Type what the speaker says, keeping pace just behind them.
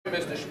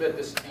Mr. Schmidt,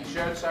 the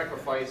shared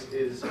sacrifice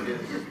is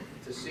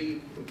to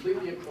see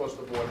completely across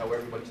the board how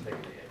everybody's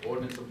taking the hit.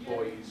 Ordinance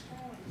employees,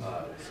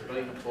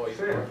 civilian employees,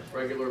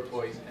 regular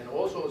employees, and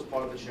also as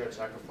part of the shared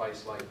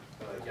sacrifice, like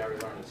Gary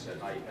Lerner said,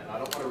 and I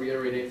don't want to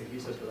reiterate anything he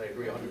says because I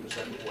agree 100%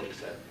 with what he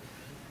said.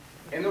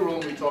 In the room,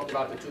 we talked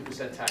about the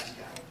 2% tax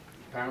cap.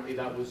 Apparently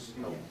that was,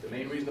 the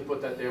main reason to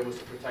put that there was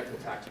to protect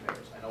the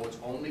taxpayers. I know it's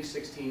only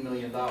 $16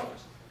 million,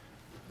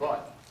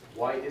 but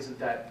why isn't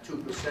that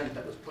 2%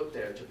 that was put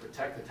there to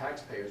protect the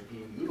taxpayers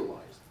being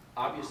utilized?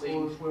 Obviously,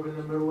 we're in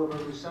the middle of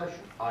a recession.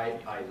 I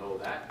know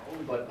that,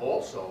 but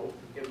also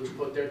it was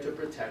put there to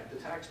protect the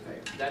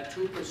taxpayers. That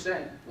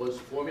 2% was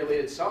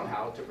formulated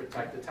somehow to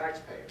protect the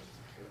taxpayers.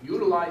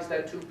 Utilize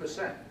that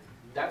 2%.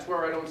 That's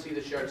where I don't see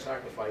the shared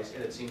sacrifice,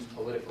 and it seems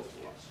political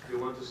to us. You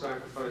want the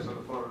sacrifice on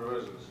the part of the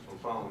residents. I'm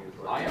following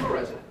you. I am a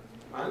resident.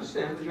 I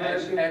understand.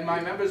 And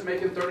my members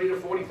making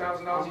 $30,000 to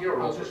 $40,000 a year.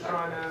 I'm just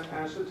trying to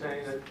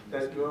ascertain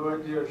that your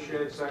idea of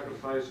shared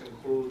sacrifice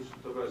includes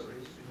the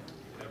residents.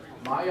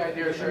 My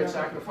idea of shared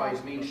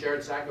sacrifice means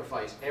shared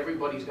sacrifice.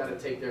 Everybody's got to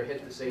take their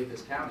hit to save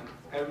this county.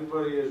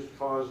 Everybody as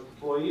far as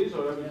employees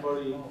or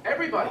everybody?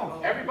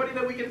 Everybody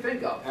that we can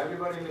think of.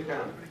 Everybody in the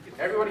county?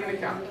 Everybody in the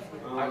county.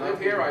 I live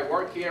here, I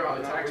work here,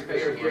 I'm a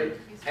taxpayer here.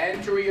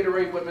 And to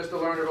reiterate what Mr.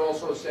 Lerner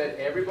also said,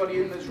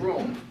 everybody in this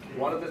room,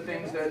 one of the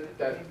things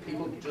that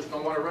people just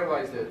don't want to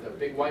realize, the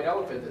big white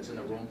elephant that's in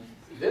the room,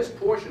 this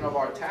portion of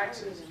our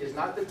taxes is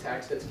not the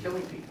tax that's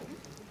killing people.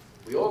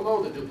 We all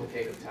know the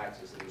duplicative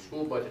taxes and the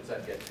school budgets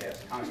that get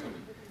passed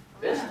constantly.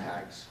 This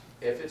tax,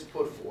 if it's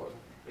put forth,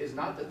 is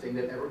not the thing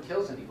that ever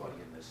kills anybody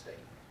in this state,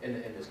 in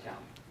this county.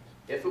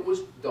 If it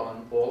was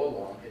done all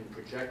along in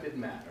projected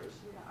manners,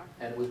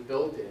 and it was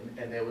built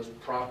in, and there was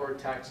proper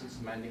tax and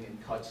amending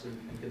and cuts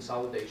and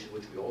consolidation,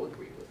 which we all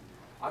agree with,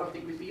 I don't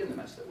think we'd be in the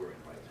mess that we're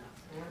in right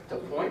now.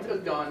 To point a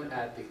gun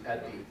at the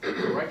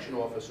correction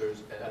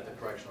officers,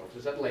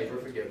 at labor,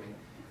 forgive me,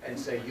 and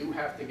say you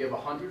have to give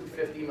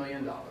 $150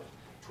 million,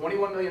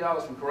 $21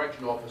 million from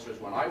correction officers,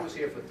 when I was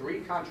here for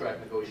 3 contract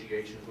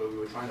negotiations where we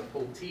were trying to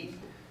pull teeth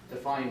to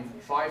find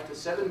 $5 to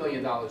 $7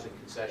 million in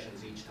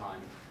concessions each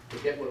time to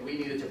get what we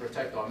needed to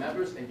protect our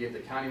members and give the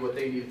county what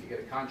they needed to get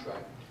a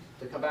contract.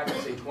 To come back and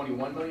say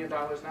 $21 million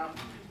now,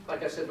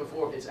 like I said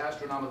before, it's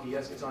astronomical.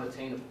 Yes, it's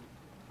unattainable.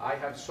 I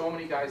have so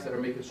many guys that are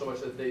making so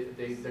much that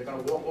they're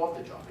going to walk off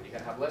the job, and you're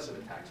going to have less of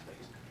a tax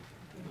base.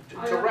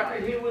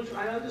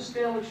 I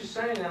understand what you're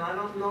saying, and I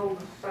don't know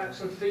the facts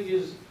and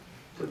figures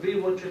to be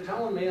what you're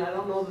telling me. I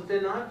don't know that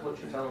they're not what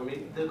you're telling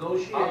me.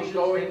 Negotiations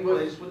take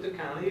place with the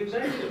county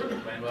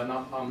executive.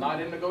 I'm not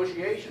in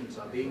negotiations.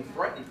 I'm being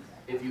threatened.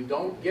 If you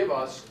don't give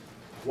us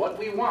what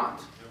we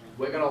want,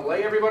 we're going to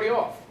lay everybody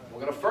off. We're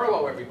going to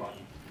furlough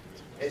everybody.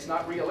 It's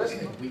not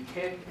realistic. We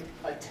can't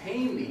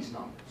attain these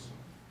numbers.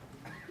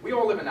 We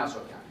all live in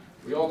Nassau County.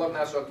 We all love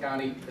Nassau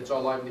County. It's our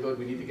livelihood.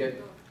 We need to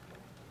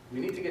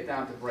get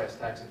down to brass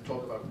tacks and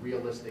talk about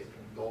realistic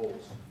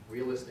goals,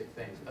 realistic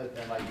things.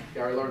 And like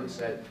Gary Lerner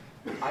said,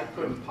 I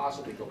couldn't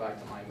possibly go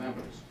back to my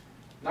members.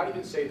 Not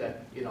even say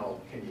that,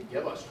 can you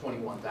give us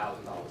 $21,000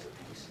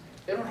 a piece?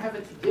 They don't have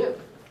it to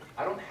give.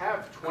 I don't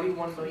have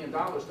 $21 million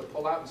to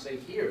pull out and say,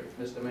 here,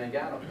 Mr.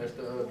 Mangano,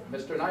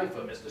 Mr.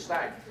 Knifer, Mr.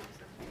 Stack,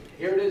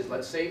 here it is,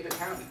 let's save the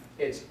county.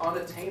 It's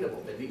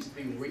unattainable. There needs to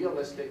be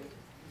realistic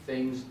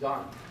things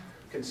done.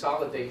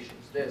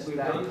 Consolidations, this,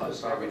 that,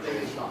 everything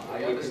is done.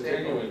 I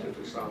understand. We're continuing to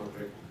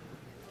consolidate.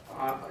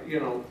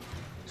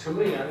 To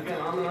me, and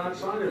again, I'm an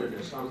outsider in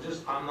this.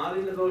 I'm not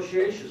in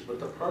negotiations, but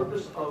to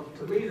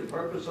me, the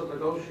purpose of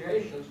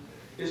negotiations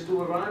is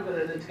to arrive at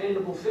an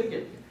attainable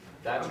figure.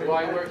 That's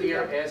why we're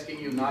here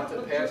asking you not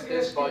to pass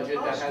this budget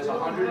that has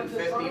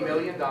 $150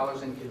 million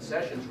in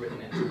concessions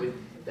written into it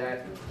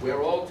that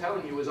we're all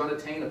telling you is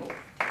unattainable.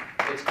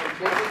 It's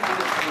completely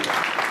unattainable.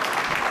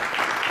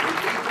 We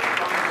need to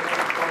find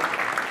another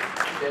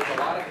program. There's a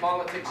lot of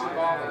politics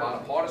involved, a lot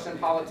of partisan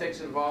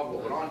politics involved.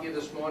 What went on here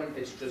this morning,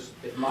 it's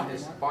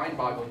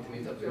mind-boggling to me,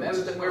 the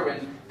mess that we're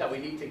in, that we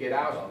need to get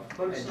out of.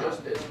 And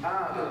just this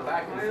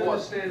back and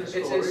forth, it's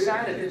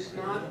insanity. It's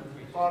not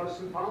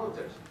partisan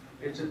politics.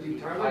 It's a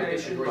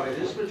determination by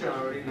this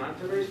majority not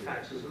to raise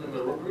taxes in the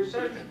middle of a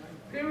recession,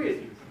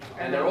 period.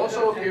 And there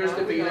also appears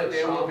to be that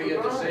there will be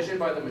a decision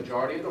by the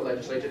majority of the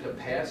legislature to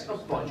pass a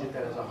budget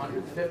that has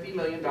 $150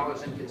 million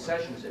in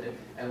concessions in it.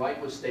 And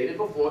like was stated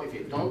before, if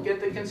you don't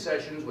get the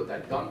concessions with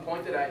that gun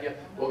pointed at you,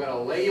 we're going to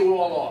lay you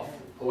all off,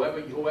 whoever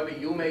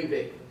you may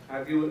be.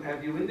 Have you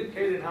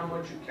indicated how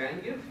much you can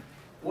give?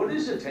 What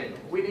is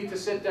attainable? We need to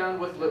sit down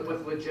with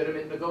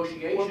legitimate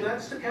negotiations. Well,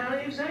 that's the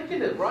county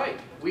executive. Right.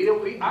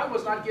 I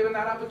was not given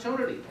that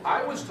opportunity.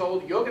 I was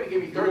told, you're going to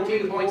give me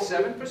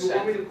 13.7%. You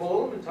want me to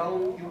call them and tell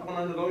them you want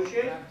to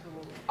negotiate?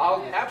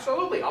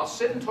 Absolutely. I'll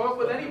sit and talk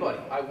with anybody.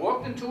 I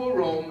walked into a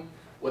room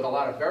with a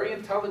lot of very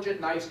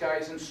intelligent, nice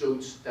guys in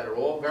suits that are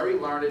all very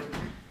learned.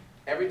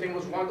 Everything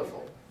was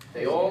wonderful.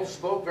 They all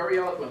spoke very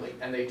eloquently,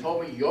 and they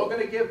told me, you're going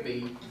to give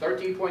me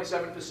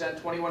 13.7%,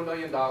 $21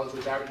 million,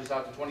 which averages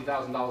out to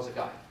 $20,000 a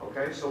guy.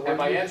 Okay, so and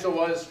my answer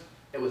was,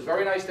 It was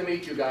very nice to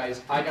meet you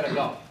guys, I gotta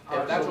go.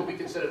 If that's what we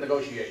consider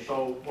negotiation.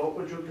 So what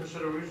would you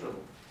consider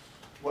reasonable?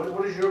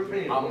 What is your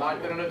opinion? I'm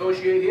not gonna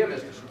negotiate here,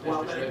 Mr.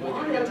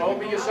 Schmidt. You told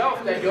me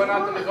yourself that you're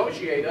not the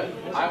negotiator.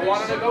 I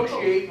wanna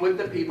negotiate with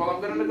the people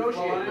I'm gonna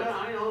negotiate with. Well,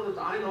 I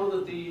know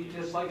that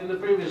just like in the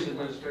previous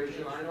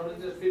administration, I know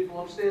that there's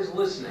people upstairs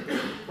listening.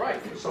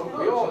 Right. So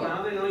We all so know.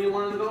 now they know you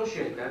wanna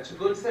negotiate, that's a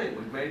good thing,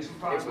 we've made some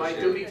progress It's my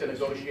here. duty to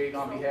negotiate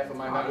on behalf of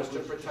my I members was to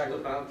just protect them.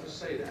 about to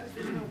say that.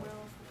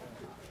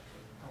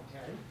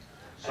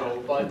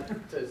 So, but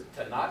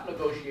to not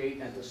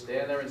negotiate and to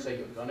stand there and say,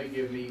 you're gonna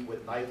give me,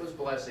 with NYPA's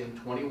blessing,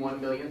 $21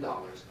 million,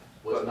 was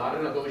But not a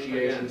again,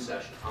 negotiation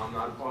session. I'm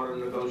not part of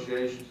the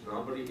negotiations,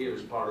 nobody here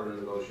is part of the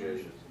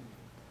negotiations.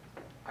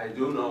 I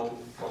do know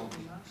from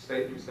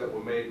statements that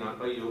were made, not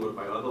by you, but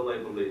by other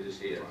labor leaders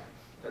here,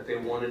 that they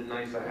wanted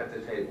NYPA at the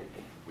table.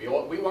 We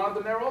wanted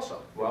them there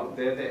also. Well,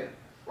 they're there,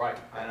 Right.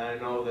 and I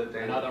know that they,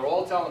 And now they're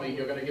all telling me,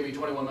 you're gonna give me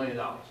 $21 million.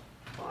 well,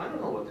 I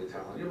don't know what they're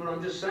telling you, but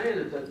I'm just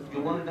saying that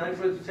you wanted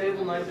NYPA at the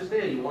table, NYPA's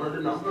there, you wanted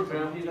a number,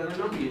 apparently you got a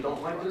number, you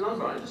don't like the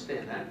number, I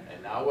understand that.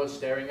 And now we're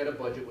staring at a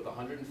budget with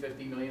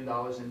 $150 million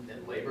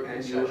in labor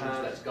And you concessions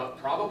have-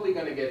 that's probably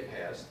gonna get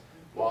passed,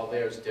 while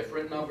there's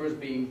different numbers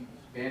being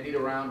bandied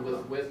around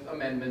with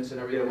amendments and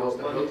Yeah, everything well, else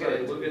that let we'll me tell get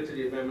you, into. we'll get to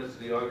the amendments,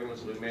 to the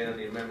arguments that we made on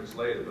the amendments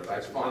later, but I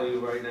That's can tell fine. you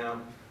right now,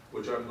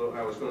 which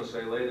I was gonna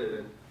say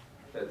later,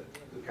 that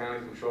the county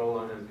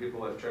controller and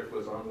people I've checked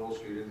with on Wall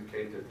Street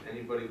indicate that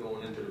anybody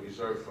going into the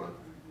reserve fund,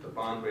 the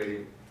bond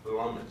rating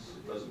plummets,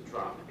 it doesn't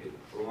drop, it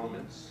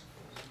plummets.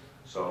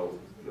 So,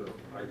 you know,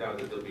 I doubt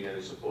that there'll be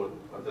any support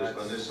on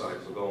this side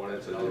for going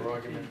into Another the,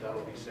 argument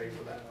that'll be safe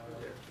for that.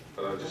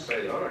 but I'll just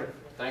say, all right.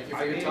 Thank you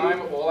for your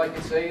time. All I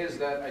can say is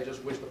that I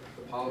just wish the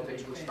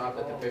politics would stop,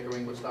 that the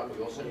bickering would stop.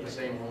 We all sit in the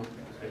same room,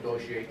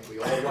 negotiate. We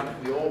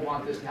all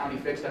want this county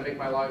fixed. I make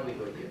my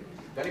livelihood here.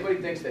 If anybody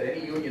thinks that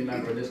any union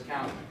member in this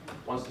county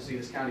wants to see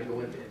this county go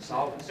into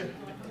insolvency,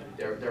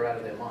 they're out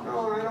of their minds.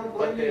 No, I don't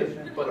blame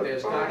you. But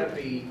there's gotta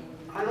be,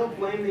 I don't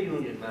blame the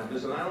union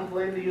members, and I don't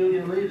blame the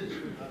union leaders.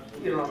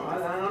 You know, I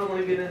don't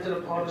want to get into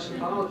the partisan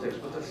politics,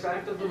 but the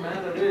fact of the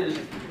matter is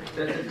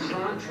that the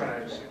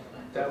contracts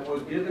that were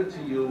given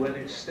to you and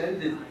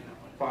extended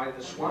by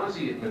the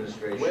Swazi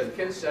administration. with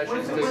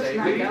concessions to Which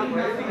save the county,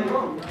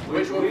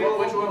 which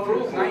were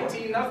approved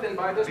 19-0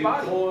 by this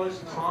body. Because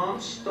Tom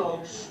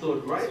Stokes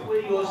stood right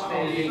where you're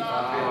standing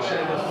and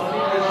said the money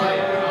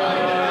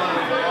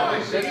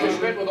was Mr.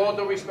 Schmidt, with all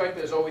due respect,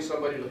 there's always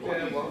somebody to Yeah,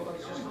 blame. well,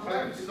 that's just a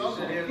fact. You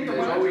sit here and-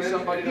 There's always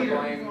somebody to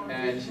blame,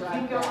 and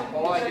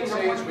all I can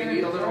say is we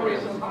need a little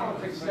realism.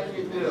 Politics that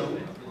you do.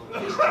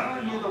 He's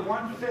telling you the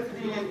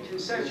 150 in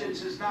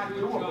concessions is not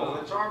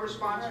doable. It's our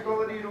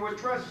responsibility to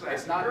address that.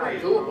 It's not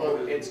period.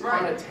 doable, it's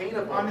Right.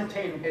 unattainable.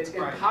 Unattainable. It's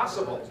Right.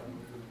 impossible.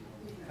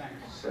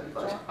 Thanks.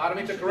 I don't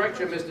mean to correct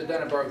you, Mr.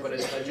 Denenberg, but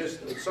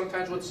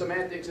sometimes with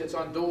semantics, it's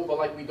undoable,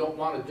 like we don't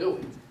want to do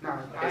it. No,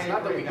 It's I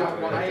not that agree. we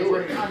don't want I to do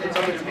agree. it, it's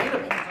unattainable.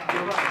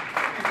 You're right.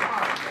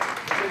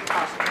 It's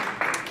impossible.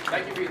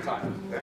 Thank you for your time.